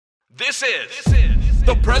This is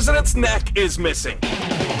The President's Neck is Missing.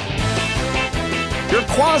 Your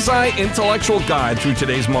quasi-intellectual guide through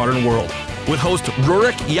today's modern world. With host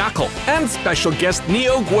Rurik Yackle and special guest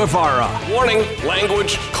Neo Guevara. Warning,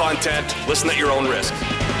 language, content, listen at your own risk.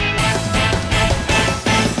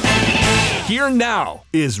 Here now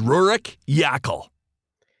is Rurik Yackle.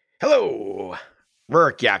 Hello,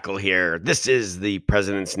 Rurik Yackle here. This is The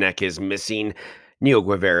President's Neck is Missing. Neo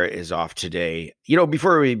Guevara is off today.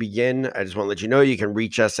 Before we begin, I just want to let you know you can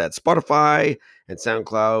reach us at Spotify and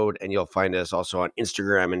SoundCloud, and you'll find us also on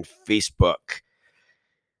Instagram and Facebook.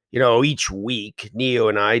 Each week, Neo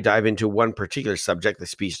and I dive into one particular subject that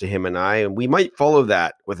speaks to him and I, and we might follow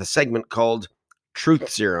that with a segment called Truth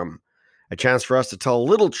Serum, a chance for us to tell a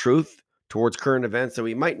little truth towards current events that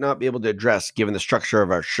we might not be able to address given the structure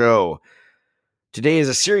of our show. Today is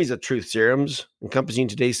a series of truth serums encompassing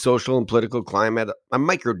today's social and political climate, a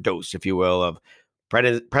microdose, if you will, of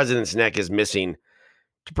President's Neck is Missing,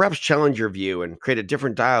 to perhaps challenge your view and create a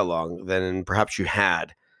different dialogue than perhaps you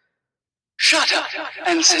had. Shut up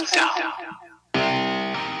and sit down.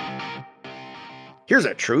 Here's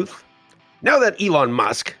a truth. Now that Elon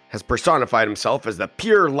Musk has personified himself as the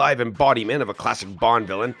pure live embodiment of a classic Bond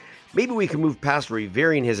villain, maybe we can move past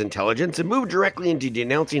revering his intelligence and move directly into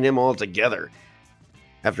denouncing him altogether.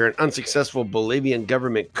 After an unsuccessful Bolivian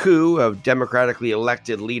government coup of democratically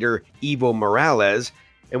elected leader Evo Morales,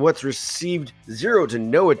 and what's received zero to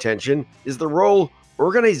no attention is the role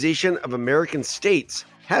Organization of American States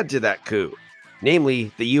had to that coup,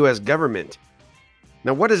 namely the U.S. government.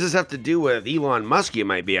 Now, what does this have to do with Elon Musk, you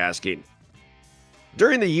might be asking?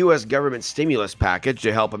 During the U.S. government stimulus package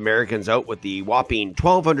to help Americans out with the whopping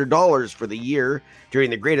 $1,200 for the year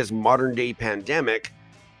during the greatest modern-day pandemic,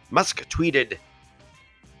 Musk tweeted,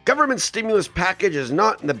 "Government stimulus package is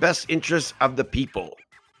not in the best interest of the people."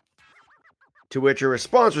 To which a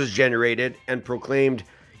response was generated and proclaimed,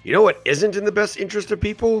 "You know what isn't in the best interest of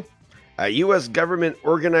people? A U.S. government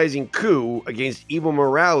organizing coup against Evo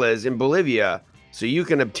Morales in Bolivia so you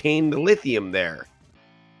can obtain the lithium there."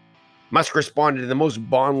 Musk responded in the most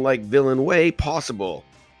Bond-like villain way possible.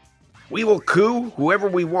 "We will coup whoever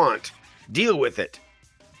we want. Deal with it."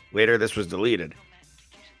 Later, this was deleted.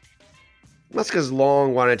 Musk has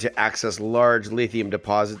long wanted to access large lithium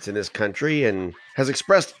deposits in his country and has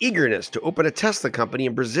expressed eagerness to open a Tesla company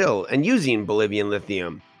in Brazil and using Bolivian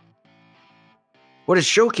lithium. What is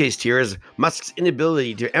showcased here is Musk's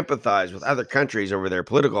inability to empathize with other countries over their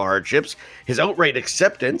political hardships, his outright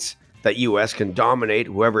acceptance that US can dominate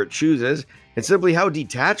whoever it chooses, and simply how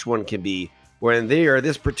detached one can be when they are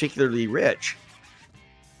this particularly rich.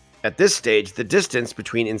 At this stage, the distance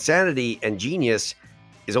between insanity and genius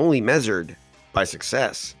is only measured by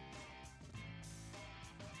success.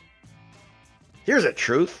 Here's a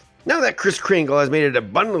truth. Now that Kris Kringle has made it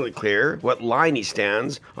abundantly clear what line he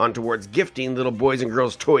stands on towards gifting little boys and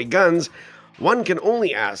girls toy guns, one can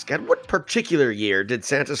only ask, at what particular year did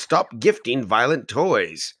Santa stop gifting violent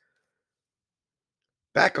toys?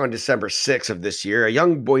 Back on December 6th of this year, a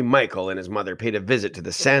young boy Michael and his mother paid a visit to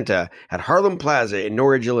the Santa at Harlem Plaza in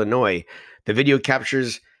Norridge, Illinois. The video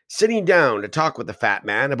captures sitting down to talk with the fat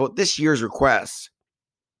man about this year's requests.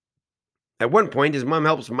 At one point, his mom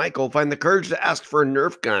helps Michael find the courage to ask for a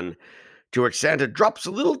Nerf gun, to which Santa drops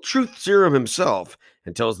a little truth serum himself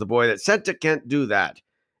and tells the boy that Santa can't do that.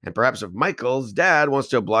 And perhaps if Michael's dad wants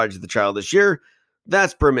to oblige the child this year,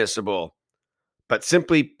 that's permissible. But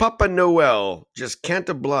simply Papa Noel just can't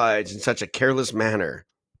oblige in such a careless manner.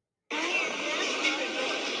 No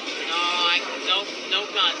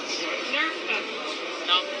guns. Nerf gun.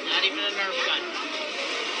 Nope, not even a Nerf gun.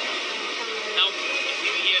 Nope.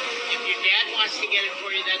 If your dad wants to get it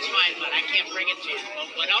for you, that's fine, but I can't bring it to you.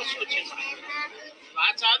 But what else would you like?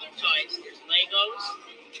 Lots of other toys. There's Legos,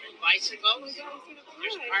 there's bicycles,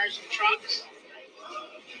 there's cars and trucks.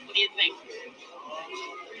 What do you think?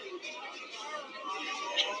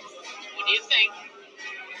 What do you think?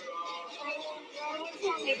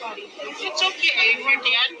 It's okay if your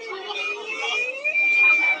dad...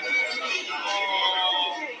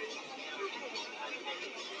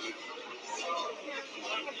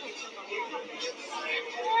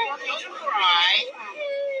 Don't cry.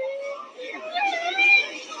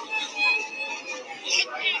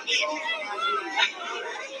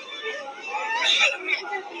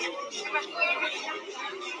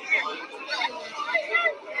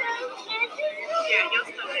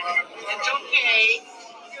 It's okay.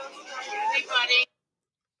 Hey, buddy.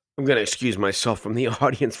 I'm going to excuse myself from the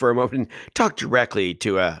audience for a moment and talk directly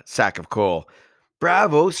to a sack of coal.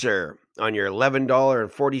 Bravo, sir, on your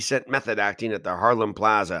 $11.40 method acting at the Harlem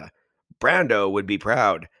Plaza. Brando would be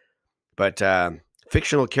proud. But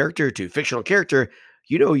fictional character to fictional character,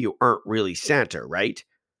 you know you aren't really Santa, right?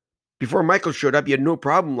 Before Michael showed up, you had no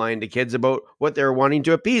problem lying to kids about what they were wanting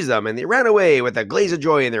to appease them, and they ran away with a glaze of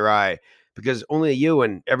joy in their eye because only you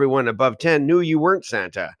and everyone above 10 knew you weren't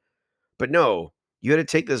Santa. But no, you had to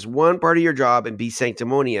take this one part of your job and be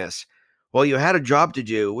sanctimonious. Well, you had a job to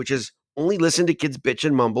do, which is only listen to kids bitch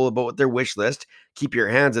and mumble about their wish list, keep your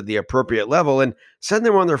hands at the appropriate level, and send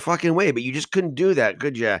them on their fucking way. But you just couldn't do that,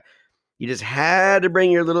 could you? You just had to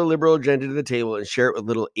bring your little liberal agenda to the table and share it with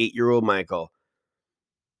little 8-year-old Michael.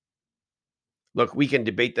 Look, we can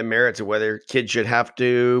debate the merits of whether kids should have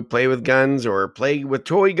to play with guns or play with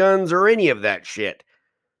toy guns or any of that shit.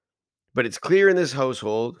 But it's clear in this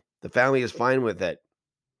household, the family is fine with it.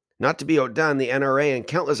 Not to be outdone, the NRA and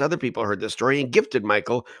countless other people heard this story and gifted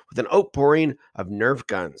Michael with an outpouring of Nerf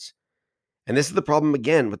guns. And this is the problem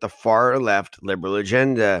again with the far left liberal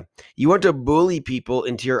agenda. You want to bully people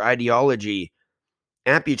into your ideology,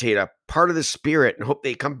 amputate a part of the spirit, and hope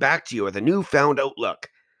they come back to you with a newfound outlook.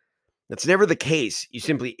 That's never the case. You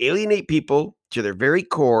simply alienate people to their very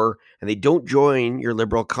core, and they don't join your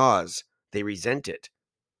liberal cause. They resent it.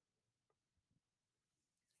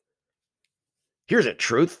 Here's a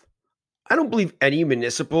truth. I don't believe any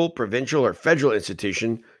municipal, provincial, or federal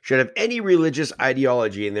institution should have any religious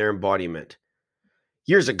ideology in their embodiment.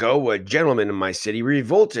 Years ago, a gentleman in my city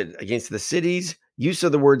revolted against the city's use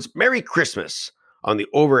of the words Merry Christmas on the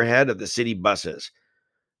overhead of the city buses.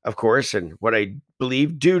 Of course, and what I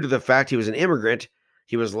believe due to the fact he was an immigrant,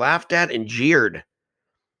 he was laughed at and jeered.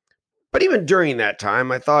 But even during that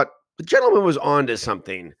time, I thought the gentleman was on to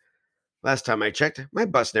something. Last time I checked, my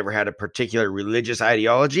bus never had a particular religious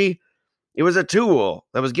ideology. It was a tool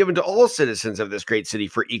that was given to all citizens of this great city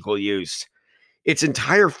for equal use. Its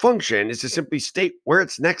entire function is to simply state where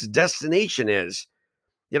its next destination is.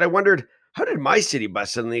 Yet I wondered, how did my city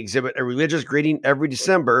bus suddenly exhibit a religious greeting every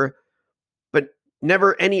December, but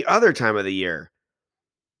never any other time of the year?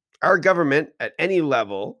 Our government, at any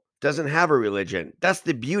level, doesn't have a religion. That's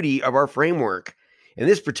the beauty of our framework. In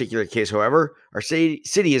this particular case, however, our city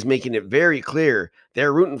is making it very clear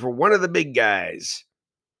they're rooting for one of the big guys.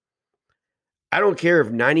 I don't care if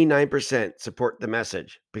 99% support the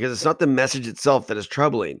message, because it's not the message itself that is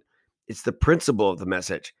troubling. It's the principle of the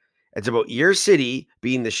message. It's about your city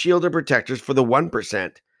being the shield and protectors for the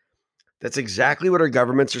 1%. That's exactly what our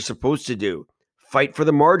governments are supposed to do. Fight for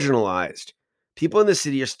the marginalized. People in the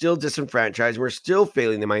city are still disenfranchised. We're still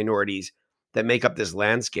failing the minorities that make up this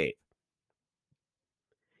landscape.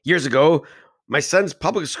 Years ago, my son's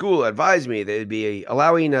public school advised me they'd be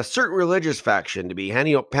allowing a certain religious faction to be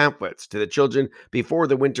handing out pamphlets to the children before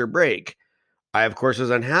the winter break. I, of course, was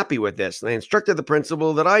unhappy with this, and I instructed the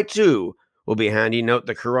principal that I, too, will be handing out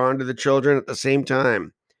the Quran to the children at the same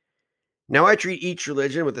time. Now, I treat each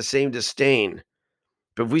religion with the same disdain.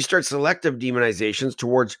 But if we start selective demonizations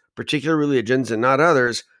towards particular religions and not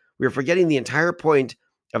others, we are forgetting the entire point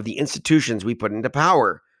of the institutions we put into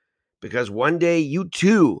power. Because one day you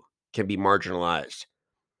too can be marginalized.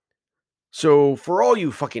 So for all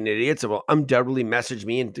you fucking idiots that will undoubtedly message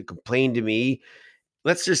me and to complain to me,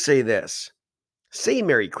 let's just say this. Say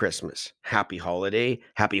Merry Christmas, Happy Holiday,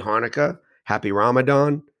 Happy Hanukkah, Happy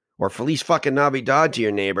Ramadan, or Feliz fucking Navidad to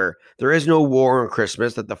your neighbor. There is no war on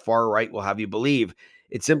Christmas that the far right will have you believe.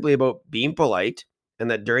 It's simply about being polite and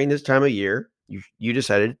that during this time of year, you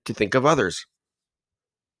decided to think of others.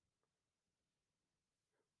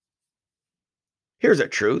 Here's a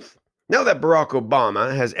truth. Now that Barack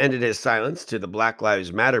Obama has ended his silence to the Black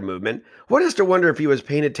Lives Matter movement, one has to wonder if he was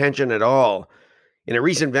paying attention at all. In a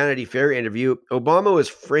recent Vanity Fair interview, Obama was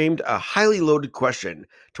framed a highly loaded question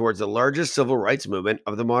towards the largest civil rights movement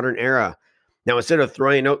of the modern era. Now, instead of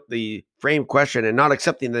throwing out the framed question and not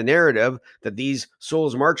accepting the narrative that these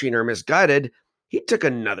souls marching are misguided, he took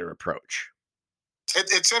another approach.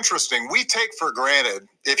 It's interesting. We take for granted,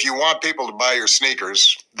 if you want people to buy your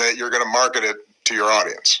sneakers, that you're going to market it to your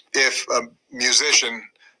audience. If a musician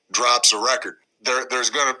drops a record, there's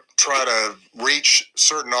going to try to reach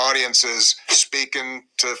certain audiences, speaking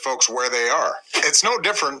to folks where they are. It's no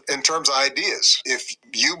different in terms of ideas. If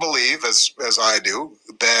you believe, as I do,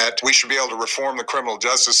 that we should be able to reform the criminal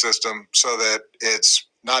justice system so that it's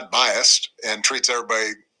not biased and treats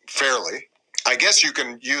everybody fairly, I guess you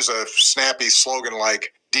can use a snappy slogan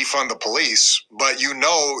like defund the police, but you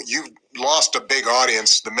know you've lost a big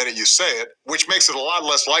audience the minute you say it, which makes it a lot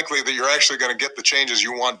less likely that you're actually going to get the changes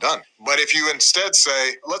you want done. But if you instead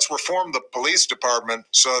say, let's reform the police department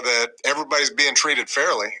so that everybody's being treated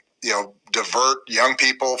fairly, divert young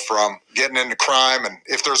people from getting into crime. And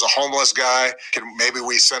if there's a homeless guy, maybe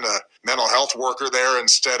we send a mental health worker there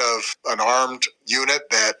instead of an armed unit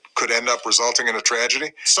that could end up resulting in a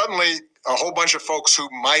tragedy. Suddenly, a whole bunch of folks who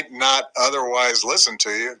might not otherwise listen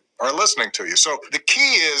to you are listening to you. So the key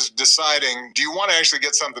is deciding, do you want to actually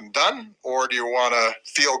get something done, or do you want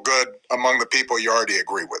to feel good among the people you already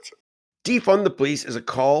agree with? Defund the police is a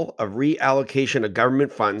call of reallocation of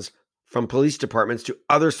government funds from police departments to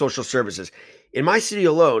other social services. In my city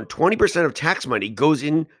alone, 20% of tax money goes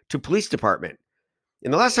into police department.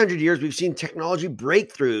 In the last 100 years, we've seen technology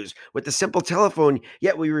breakthroughs with the simple telephone,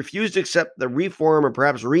 yet we refuse to accept the reform or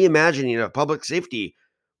perhaps reimagining of public safety.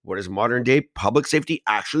 What does modern day public safety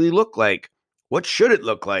actually look like? What should it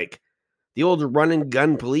look like? The old run and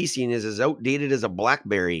gun policing is as outdated as a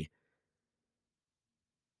BlackBerry.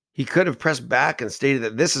 He could have pressed back and stated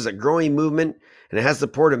that this is a growing movement and it has the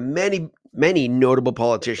support of many notable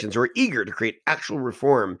politicians who are eager to create actual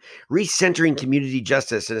reform, recentering community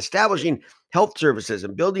justice and establishing health services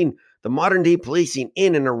and building the modern day policing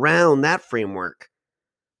in and around that framework.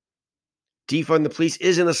 Defund the police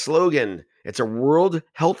isn't a slogan. It's a world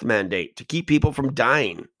health mandate to keep people from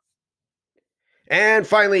dying. And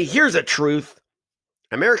finally, here's a truth.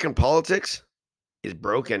 American politics is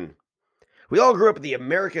broken. We all grew up with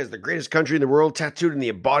America as the greatest country in the world, tattooed in the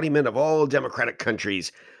embodiment of all democratic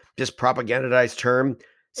countries. This propagandized term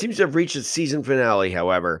seems to have reached its season finale,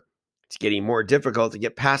 however. It's getting more difficult to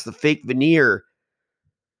get past the fake veneer.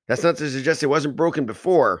 That's not to suggest it wasn't broken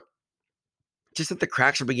before, just that the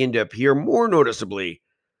cracks are beginning to appear more noticeably.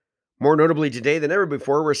 More notably today than ever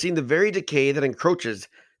before, we're seeing the very decay that encroaches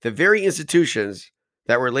the very institutions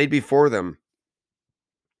that were laid before them.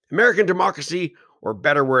 American democracy, or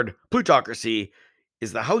better word, plutocracy,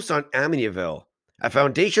 is the house on Amityville, a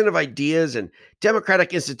foundation of ideas and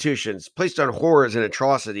democratic institutions placed on horrors and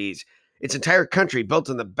atrocities, its entire country built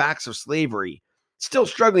on the backs of slavery, still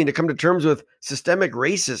struggling to come to terms with systemic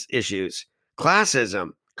racist issues, classism,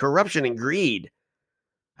 corruption, and greed.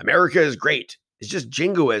 America is great. It's just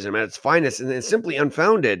jingoism at its finest, and it's simply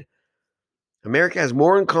unfounded. America has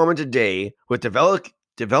more in common today with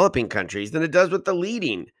developing countries than it does with the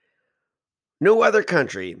leading. No other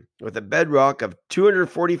country with a bedrock of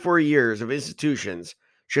 244 years of institutions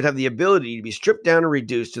should have the ability to be stripped down and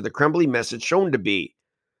reduced to the crumbly mess it's shown to be.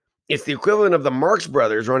 It's the equivalent of the Marx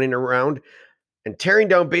Brothers running around and tearing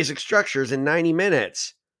down basic structures in 90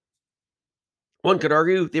 minutes. One could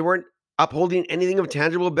argue they weren't upholding anything of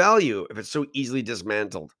tangible value if it's so easily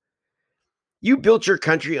dismantled. You built your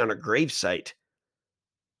country on a gravesite.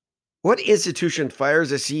 What institution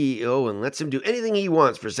fires a CEO and lets him do anything he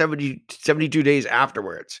wants for 72 days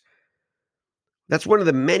afterwards? That's one of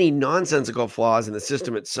the many nonsensical flaws in the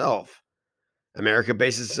system itself. America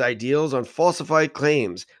bases its ideals on falsified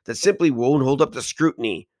claims that simply won't hold up to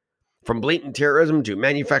scrutiny. From blatant terrorism to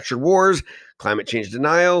manufactured wars, climate change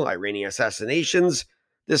denial, Iranian assassinations,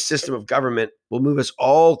 this system of government will move us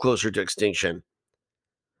all closer to extinction.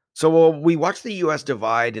 So while we watch the US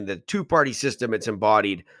divide in the two-party system it's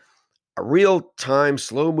embodied, a real-time,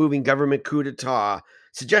 slow-moving government coup d'etat,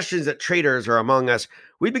 suggestions that traitors are among us,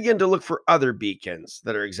 we begin to look for other beacons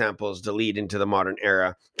that are examples to lead into the modern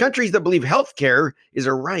era. Countries that believe healthcare is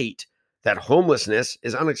a right, that homelessness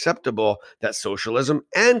is unacceptable, that socialism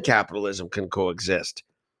and capitalism can coexist,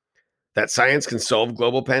 that science can solve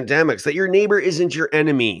global pandemics, that your neighbor isn't your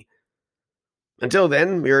enemy. Until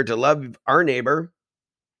then, we are to love our neighbor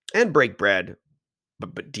and break bread,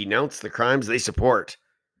 but denounce the crimes they support.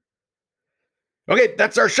 Okay,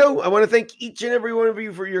 that's our show. I want to thank each and every one of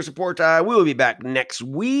you for your support. We will be back next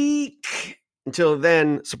week. Until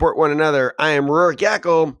then, support one another. I am Rurik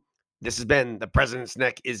Yackle. This has been The President's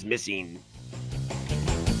Neck is Missing.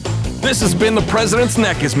 This has been The President's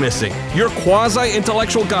Neck is Missing, your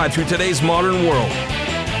quasi-intellectual guide through today's modern world.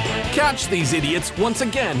 Catch these idiots once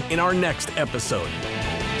again in our next episode.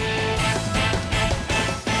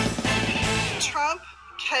 Trump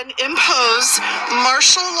can impose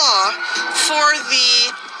martial law for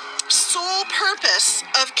the sole purpose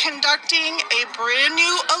of conducting a brand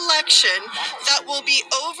new election that will be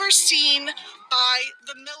overseen by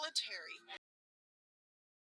the military.